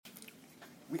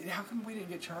How come we didn't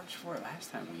get charged for it last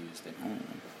time we used it?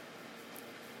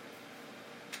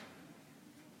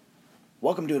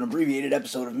 Welcome to an abbreviated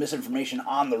episode of Misinformation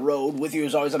on the Road. With you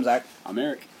as always, I'm Zach. I'm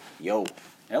Eric. Yo.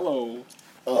 Hello.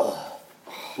 Ugh.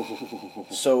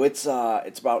 So it's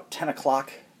about 10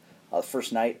 o'clock, the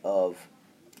first night of...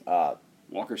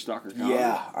 Walker Stalker Con.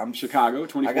 Yeah, I'm Chicago,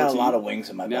 2014. I got a lot of wings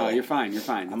in my belly. No, you're fine. It's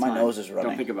my fine. nose is running.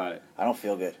 Don't think about it. I don't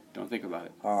feel good. Don't think about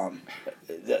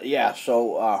it.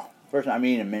 So first I'm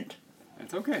eating a mint.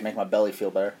 That's okay. Make my belly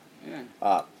feel better.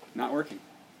 Yeah. Not working.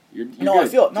 You're I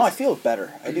good. I feel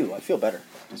better. I do. I feel better.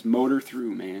 Just motor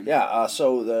through, man. Yeah.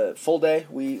 So the full day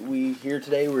we here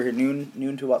today. We're here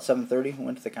noon to about 7:30. We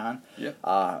went to the con.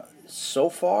 Yep. So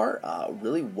far,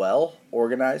 really well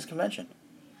organized convention.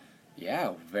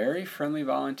 Yeah, very friendly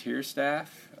volunteer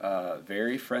staff,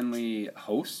 very friendly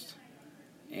host,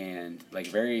 and like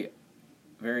very,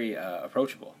 very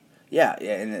approachable. Yeah,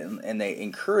 and they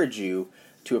encourage you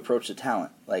to approach the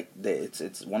talent. Like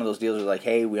it's one of those deals where like,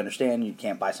 hey, we understand you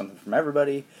can't buy something from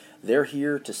everybody. They're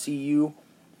here to see you.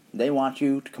 They want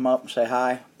you to come up and say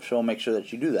hi. So make sure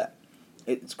that you do that.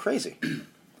 It's crazy.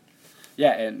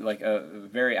 Yeah, and like a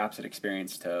very opposite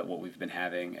experience to what we've been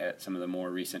having at some of the more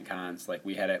recent cons. Like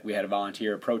we had a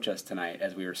volunteer approach us tonight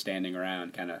as we were standing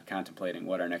around, kind of contemplating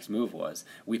what our next move was.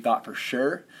 We thought for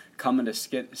sure coming to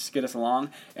skid us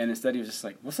along, and instead he was just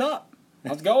like, "What's up?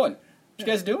 How's it going? What you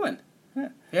guys doing?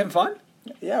 You having fun?"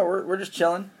 Yeah, we're just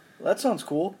chilling. Well, that sounds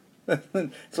cool.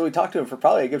 So we talked to him for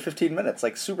probably a good 15 minutes.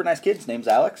 Like, super nice kid. His name's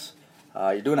Alex.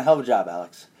 You're doing a hell of a job,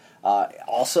 Alex.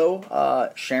 Also,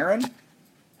 Sharon,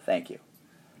 thank you.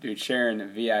 Dude, Sharon,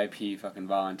 VIP fucking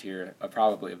volunteer,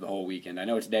 probably of the whole weekend. I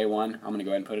know it's day one. I'm going to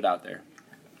go ahead and put it out there.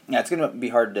 Yeah, it's going to be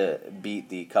hard to beat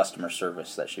the customer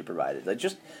service that she provided. Like,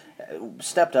 just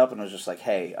stepped up and was just like,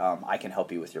 hey, I can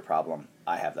help you with your problem.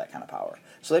 I have that kind of power.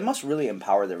 So they must really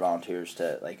empower their volunteers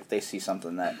to, like, if they see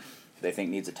something that they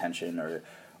think needs attention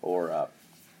or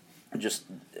just,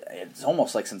 it's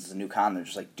almost like since it's a new con, they're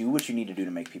just like, do what you need to do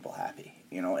to make people happy.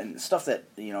 You know, and stuff that,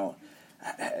 you know,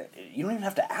 you don't even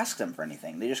have to ask them for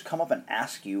anything. They just come up and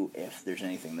ask you if there's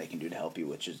anything they can do to help you,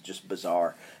 which is just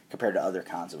bizarre compared to other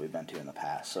cons that we've been to in the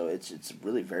past. So it's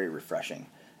really very refreshing.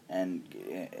 And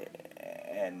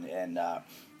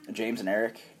James and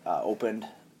Eric opened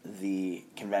the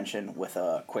convention with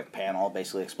a quick panel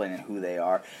basically explaining who they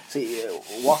are. See,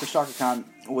 Walker Stalker Con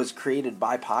was created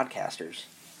by podcasters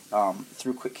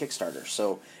through quick Kickstarter.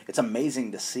 So it's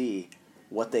amazing to see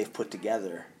what they've put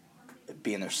together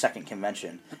being their second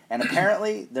convention. And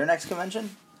apparently their next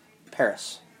convention,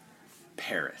 Paris.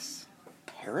 Paris?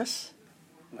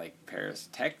 Like Paris,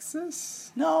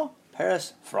 Texas? No,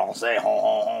 Paris. Francais,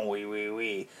 oui, oui,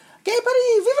 oui. Gay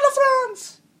Paris, vive la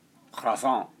France!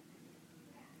 Croissant.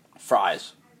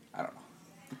 Fries. I don't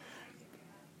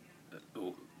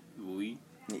know. Oui.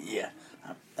 Yeah.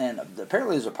 And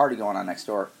apparently there's a party going on next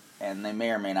door, and they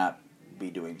may or may not be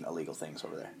doing illegal things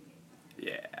over there.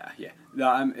 Yeah. No,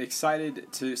 I'm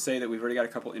excited to say that we've already got a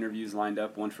couple interviews lined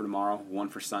up, one for tomorrow, one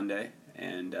for Sunday.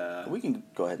 And we can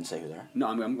go ahead and say who they are. No,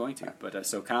 I'm going to. But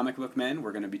so Comic Book Men,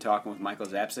 we're going to be talking with Michael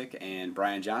Zapsik and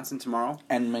Brian Johnson tomorrow.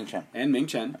 And Ming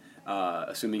Chen.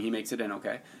 Assuming he makes it in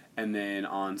okay. And then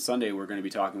on Sunday, we're going to be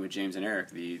talking with James and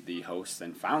Eric, the hosts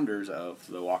and founders of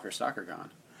the Walker Stalker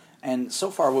Con. And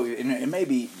so far, it may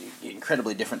be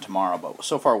incredibly different tomorrow, but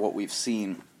so far what we've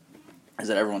seen is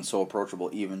that everyone's so approachable,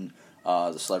 even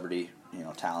the celebrity,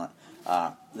 talent,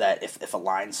 that if a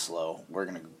line's slow, we're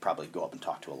going to probably go up and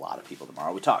talk to a lot of people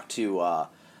tomorrow. We talked to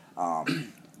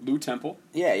Lou Temple.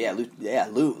 Yeah,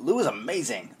 Lou is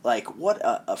amazing. Like, what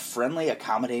a friendly,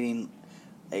 accommodating,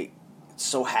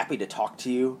 so happy to talk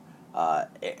to you.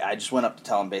 I just went up to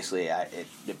tell him basically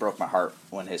it broke my heart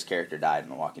when his character died in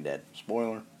The Walking Dead.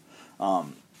 Spoiler.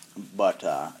 But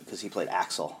because he played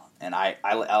Axel, and I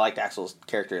liked Axel's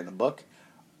character in the book,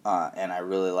 and I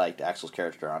really liked Axel's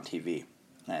character on TV.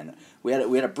 And we had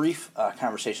a brief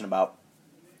conversation about,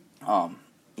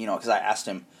 because I asked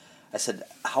him, I said,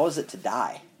 how is it to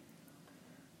die?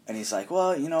 And he's like,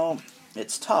 well,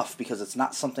 it's tough because it's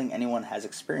not something anyone has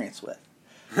experience with.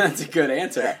 That's a good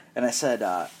answer. And I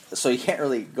said, so you can't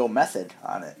really go method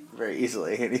on it very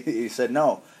easily. And he said,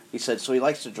 no. He said, so he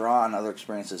likes to draw on other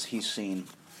experiences he's seen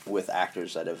with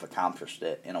actors that have accomplished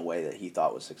it in a way that he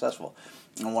thought was successful.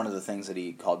 And one of the things that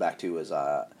he called back to was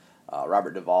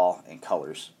Robert Duvall in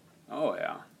Colors. Oh,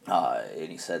 yeah.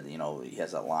 And he said, he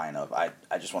has that line of, I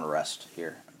just want to rest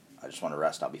here. I just want to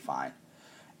rest. I'll be fine.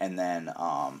 And then,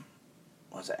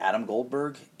 was it Adam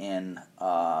Goldberg in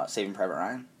Saving Private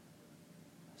Ryan?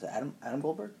 Is it Adam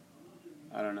Goldberg?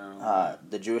 I don't know.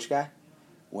 The Jewish guy?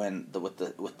 when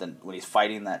when he's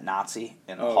fighting that Nazi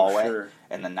in the hallway, sure.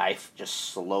 and the knife just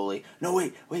slowly. No,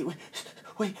 wait,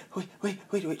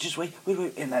 just wait,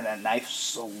 and then a knife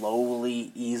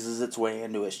slowly eases its way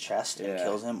into his chest and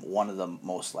kills him. One of the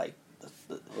most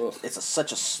it's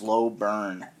such a slow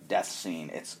burn death scene.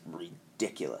 It's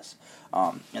ridiculous.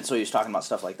 And so he was talking about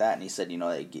stuff like that, and he said,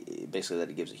 basically that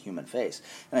it gives a human face.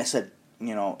 And I said,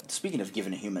 speaking of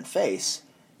giving a human face,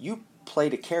 you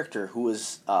played a character who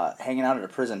was hanging out at a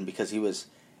prison because he was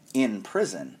in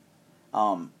prison.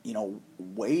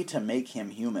 Way to make him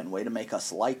human, way to make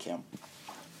us like him.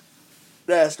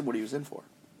 I asked him what he was in for.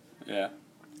 Yeah.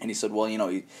 And he said, well,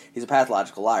 he's a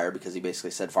pathological liar because he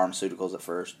basically said pharmaceuticals at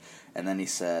first, and then he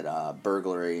said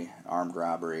burglary, armed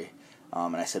robbery,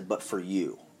 and I said, but for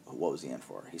you, what was he in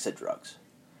for? He said drugs.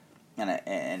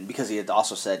 And because he had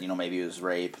also said, maybe it was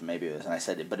rape, maybe it was, and I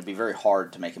said, but it'd be very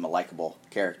hard to make him a likable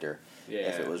character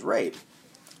if it was rape.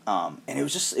 And it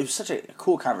was such a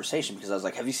cool conversation because I was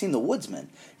like, have you seen The Woodsman?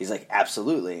 He's like,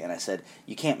 absolutely. And I said,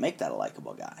 you can't make that a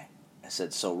likable guy. I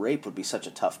said, so rape would be such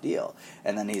a tough deal.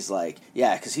 And then he's like,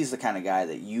 yeah, because he's the kind of guy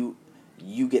that you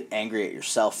get angry at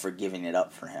yourself for giving it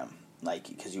up for him. Like,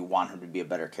 because you want him to be a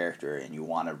better character and you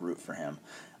want to root for him.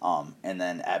 And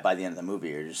then by the end of the movie,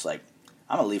 you're just like,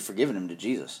 I'm going to leave forgiving him to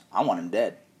Jesus. I want him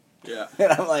dead. Yeah.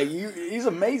 And I'm like, he's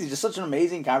amazing. Just such an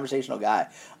amazing conversational guy.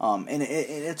 And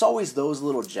it's always those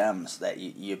little gems that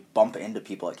you bump into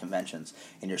people at conventions,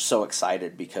 and you're so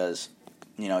excited because,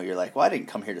 you're like, well, I didn't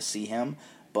come here to see him,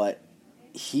 but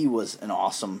he was an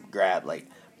awesome grab, like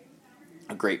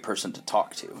a great person to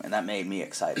talk to, and that made me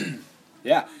excited.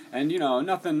 Yeah, and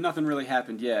nothing really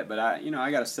happened yet, but I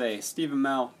gotta say, Stephen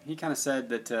Amell, he kind of said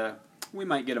that we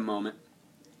might get a moment.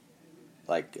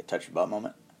 Like a touch your butt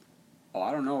moment? Oh,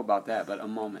 I don't know about that, but a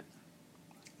moment.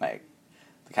 Like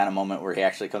the kind of moment where he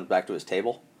actually comes back to his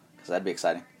table? Because that'd be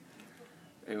exciting.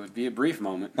 It would be a brief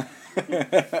moment.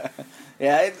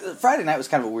 Yeah, Friday night was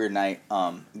kind of a weird night.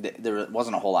 There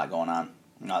wasn't a whole lot going on.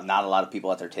 Not a lot of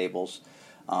people at their tables.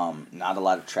 Not a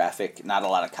lot of traffic. Not a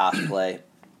lot of cosplay.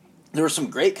 There was some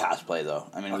great cosplay, though.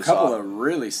 I mean, a couple of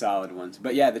really solid ones.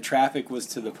 But yeah, the traffic was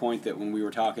to the point that when we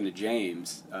were talking to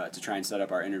James to try and set up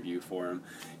our interview for him,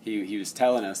 he was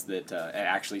telling us that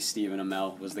actually Stephen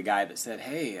Amell was the guy that said,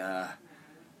 hey,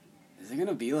 is it going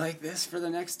to be like this for the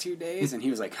next 2 days? And he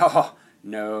was like, oh,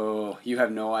 no, you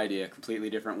have no idea. Completely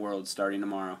different world starting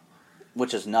tomorrow.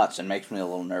 Which is nuts and makes me a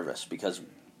little nervous because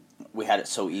we had it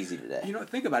so easy today.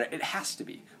 Think about it. It has to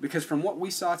be. Because from what we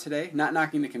saw today, not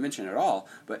knocking the convention at all,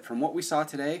 but from what we saw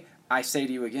today, I say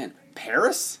to you again,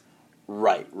 Paris?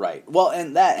 Right. Well,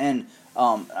 and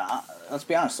let's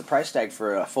be honest, the price tag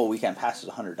for a full weekend pass is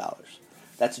 $100.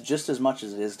 That's just as much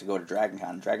as it is to go to Dragon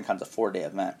Con. Dragon Con's a 4-day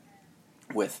event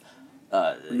with...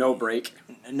 no break.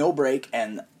 No break,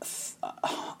 and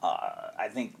I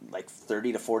think like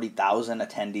 30 to 40,000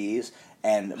 attendees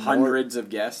and hundreds of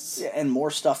guests, and more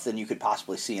stuff than you could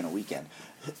possibly see in a weekend.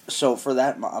 So for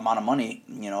that amount of money,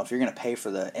 if you're going to pay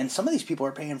for and some of these people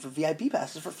are paying for VIP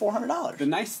passes for $400. The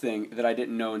nice thing that I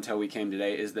didn't know until we came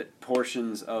today is that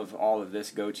portions of all of this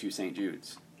go to St.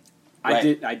 Jude's.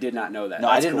 Right. I did not know that. No,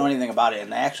 That's I didn't cool. know anything about it,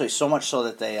 and they actually so much so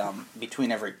that they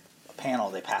between every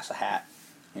panel they pass a hat.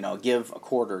 Give a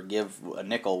quarter, give a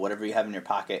nickel, whatever you have in your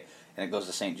pocket, and it goes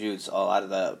to St. Jude's. A lot of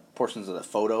the portions of the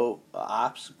photo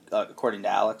ops, according to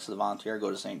Alex, the volunteer,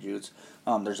 go to St. Jude's.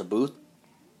 There's a booth,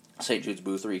 St. Jude's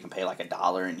booth, where you can pay like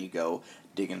 $1 and you go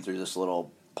digging through this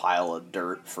little pile of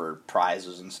dirt for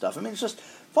prizes and stuff. I mean, it's just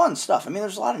fun stuff. I mean,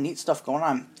 there's a lot of neat stuff going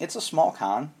on. It's a small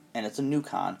con, and it's a new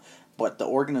con, but the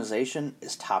organization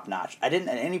is top-notch. I didn't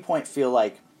at any point feel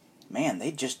like, man,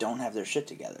 they just don't have their shit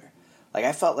together. Like,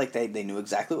 I felt like they knew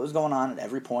exactly what was going on at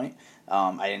every point.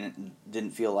 I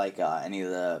didn't feel like any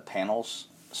of the panels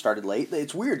started late.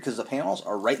 It's weird because the panels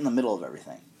are right in the middle of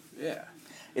everything. Yeah.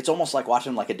 It's almost like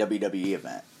watching like a WWE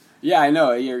event. Yeah, I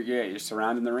know. You're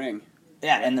surrounding the ring.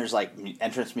 Yeah, and there's like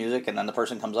entrance music, and then the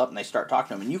person comes up and they start talking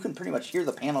to them, and you can pretty much hear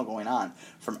the panel going on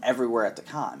from everywhere at the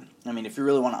con. I mean, if you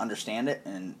really want to understand it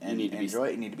and enjoy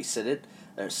it, you need to be seated.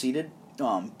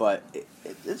 But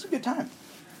it's a good time.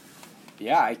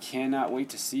 Yeah, I cannot wait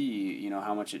to see,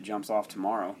 how much it jumps off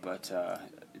tomorrow, but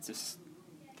it's just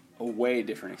a way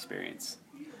different experience.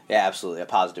 Yeah, absolutely, a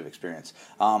positive experience.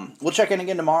 We'll check in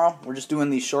again tomorrow. We're just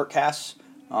doing these short casts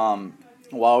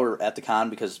while we're at the con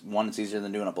because, one, it's easier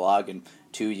than doing a blog, and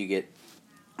two, you get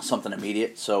something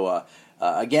immediate. So,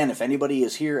 again, if anybody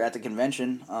is here at the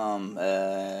convention,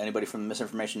 anybody from the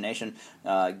Misinformation Nation,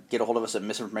 get a hold of us at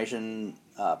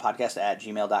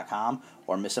misinformationpodcast@gmail.com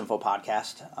or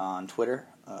misinfopodcast on Twitter,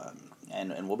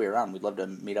 and we'll be around. We'd love to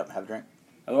meet up and have a drink.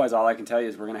 Otherwise, all I can tell you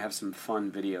is we're going to have some fun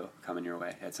video coming your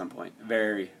way at some point.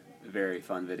 Very, very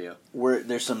fun video.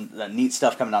 There's some neat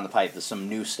stuff coming down the pipe. There's some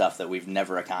new stuff that we've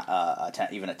never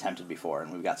even attempted before,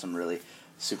 and we've got some really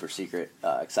super secret,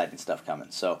 exciting stuff coming.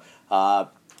 So,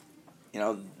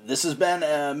 this has been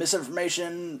a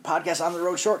Misinformation Podcast on the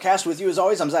Road Shortcast. With you as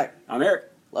always, I'm Zach. I'm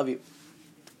Eric. Love you.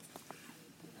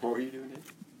 What were you doing,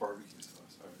 Dave? Barbecue.